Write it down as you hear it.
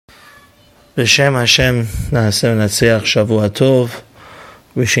B'Shem Hashem, Na'aseh V'Natziach, Shavua Tov.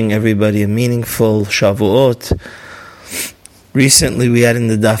 Wishing everybody a meaningful Shavuot. Recently we had in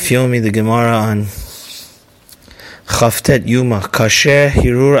the Daf Yomi, the Gemara on Chavtet YUMA, Kasher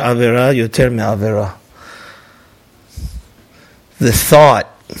Hirur Avera Yoter Me'avera. The thought.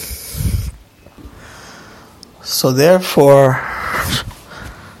 So therefore,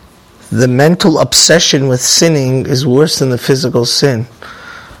 the mental obsession with sinning is worse than the physical sin.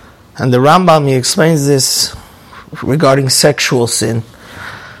 And the Rambam, he explains this regarding sexual sin,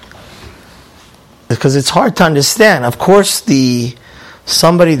 because it's hard to understand. Of course,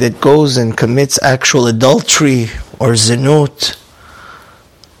 somebody that goes and commits actual adultery or zinut,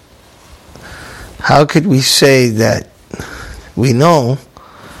 how could we say that we know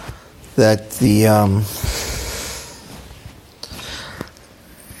that the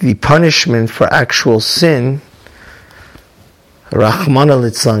punishment for actual sin, Rahman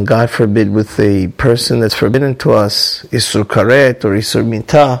al-Litzlan, God forbid, with a person that's forbidden to us, Isur Karet or Isur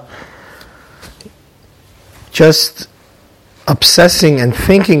Mita, just obsessing and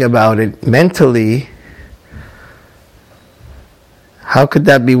thinking about it mentally, how could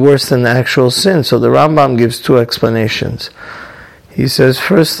that be worse than the actual sin? So the Rambam gives two explanations. He says,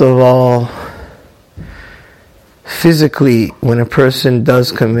 first of all, physically, when a person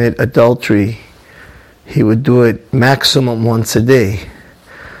does commit adultery, he would do it maximum once a day.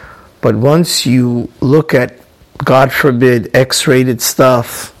 But once you look at, God forbid, X-rated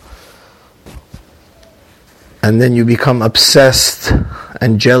stuff, and then you become obsessed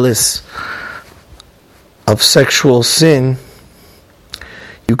and jealous of sexual sin,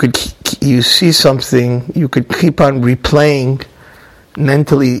 you see something, you could keep on replaying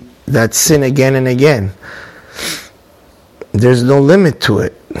mentally that sin again and again. There's no limit to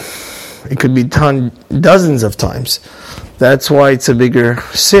it. It could be done dozens of times. That's why it's a bigger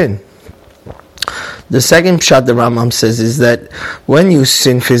sin. The second pshat the Rambam says is that when you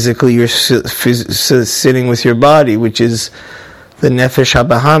sin physically, you're sinning with your body, which is the nefesh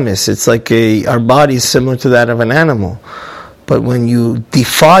habahamis. It's like our body is similar to that of an animal. But when you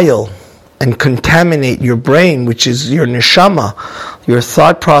defile and contaminate your brain, which is your neshama, your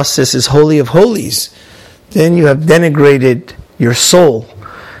thought process is holy of holies, then you have denigrated your soul,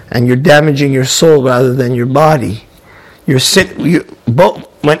 and you're damaging your soul rather than your body.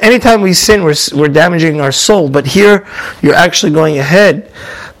 Anytime we sin, we're damaging our soul. But here, you're actually going ahead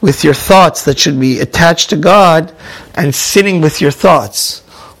with your thoughts that should be attached to God and sinning with your thoughts,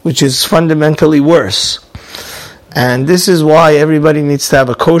 which is fundamentally worse. And this is why everybody needs to have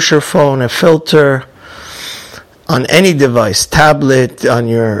a kosher phone, a filter on any device, tablet,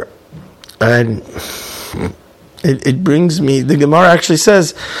 and it brings me, the Gemara actually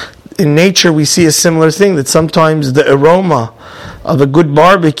says, in nature we see a similar thing, that sometimes the aroma of a good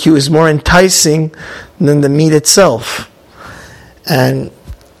barbecue is more enticing than the meat itself. And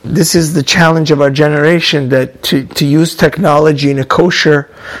this is the challenge of our generation, that to use technology in a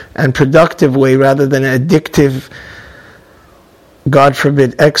kosher and productive way rather than an addictive, God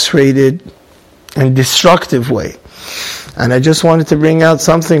forbid, X-rated and destructive way. And I just wanted to bring out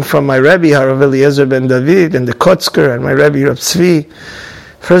something from my Rebbe, Harav Eliezer ben David, and the Kotzker, and my Rebbe Rav Tzvi.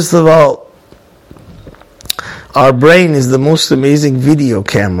 First of all, our brain is the most amazing video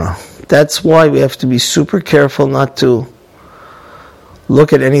camera. That's why we have to be super careful not to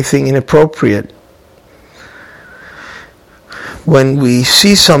look at anything inappropriate. When we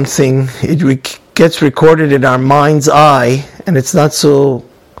see something, it gets recorded in our mind's eye, and it's not so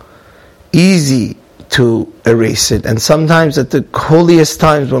easy to erase it. And sometimes at the holiest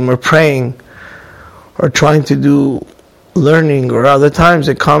times when we're praying or trying to do learning, or other times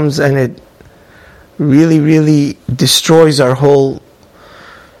it comes and it really, really destroys our whole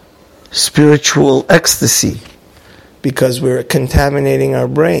spiritual ecstasy, because we're contaminating our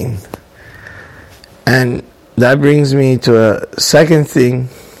brain. And that brings me to a second thing.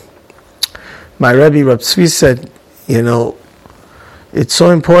 My Rebbe Rav Tzvi said, it's so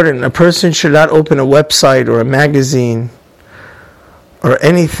important. A person should not open a website or a magazine or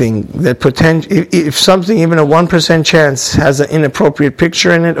anything that if something, even a 1% chance, has an inappropriate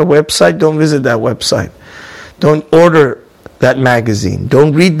picture in it, a website, don't visit that website. Don't order that magazine.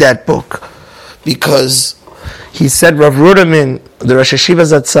 Don't read that book. Because he said, Rav Ruderman, the Rosh Hashiva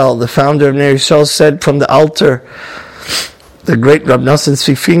Zatzal, the founder of Ner Yisrael, said from the altar, the great Rab Nosson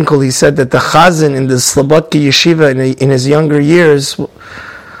Tzvi Finkel, he said that the Chazan in the Slobodka Yeshiva in his younger years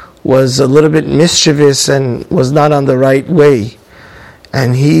was a little bit mischievous and was not on the right way.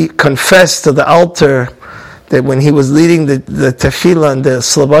 And he confessed to the altar that when he was leading the tefillah in the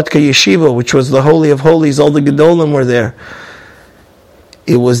Slobodka Yeshiva, which was the Holy of Holies, all the Gedolim were there,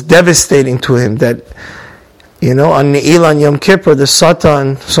 it was devastating to him that, on Ne'ilah and Yom Kippur, the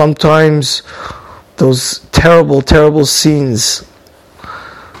Satan, sometimes those terrible, terrible scenes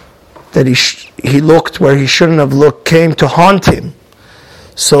that he looked where he shouldn't have looked came to haunt him.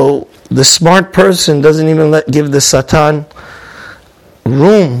 So the smart person doesn't even give the Satan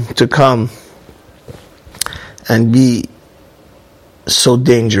room to come and be so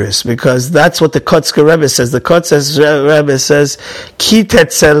dangerous, because that's what the Kotzker Rebbe says. The Kotzker Rebbe says, Ki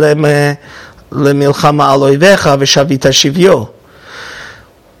tetzeh lemilchama al oivecha v'shavita shivyo.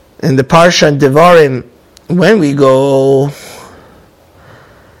 In the Parsha Devarim, when we go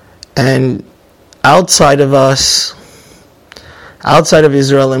and outside of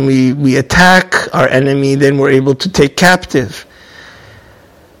Israel, and we attack our enemy, then we're able to take captive.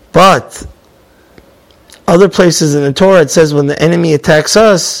 But other places in the Torah, it says when the enemy attacks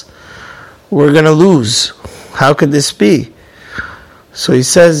us, we're going to lose. How could this be? So he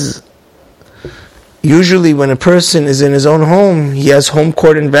says, usually when a person is in his own home, he has home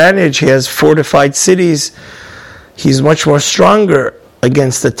court advantage, he has fortified cities, he's much more stronger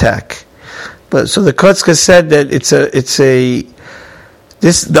against attack. But so the Kotzker said that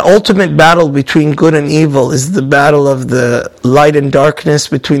the ultimate battle between good and evil is the battle of the light and darkness,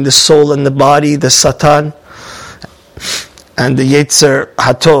 between the soul and the body, the Satan, and the Yetzer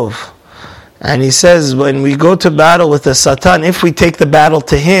Hatov. And he says, when we go to battle with the Satan, if we take the battle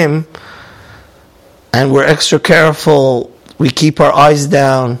to him, and we're extra careful, we keep our eyes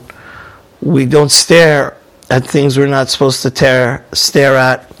down, we don't stare at things we're not supposed to stare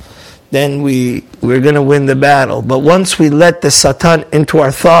at, then we're going to win the battle. But once we let the Satan into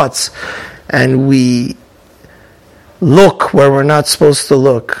our thoughts and we look where we're not supposed to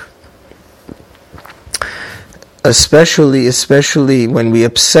look, especially when we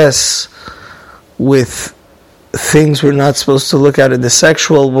obsess with things we're not supposed to look at in the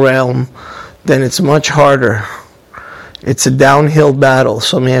sexual realm, then it's much harder. It's a downhill battle.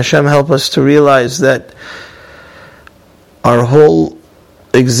 So may Hashem help us to realize that our whole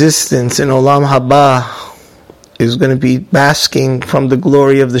existence in Olam Haba is going to be basking from the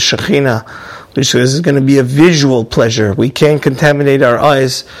glory of the Shekhinah, which is going to be a visual pleasure. We can't contaminate our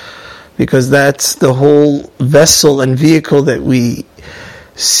eyes, because that's the whole vessel and vehicle that we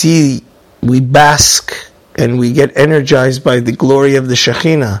see. We bask and we get energized by the glory of the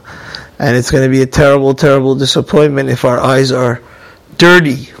Shekhinah. And it's going to be a terrible, terrible disappointment if our eyes are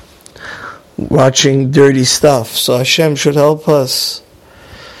dirty, watching dirty stuff. So Hashem should help us.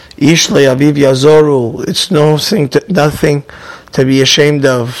 Ishle Aviv Yazoru. It's nothing to be ashamed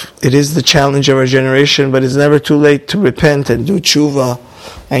of. It is the challenge of our generation, but it's never too late to repent and do tshuva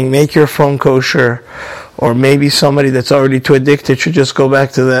and make your phone kosher. Or maybe somebody that's already too addicted should just go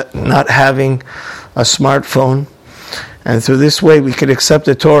back to that, not having a smartphone. And through this way we could accept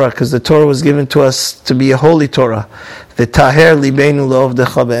the Torah, because the Torah was given to us to be a holy Torah. V'taher libeinu lo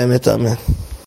avdecha be'emet, amen.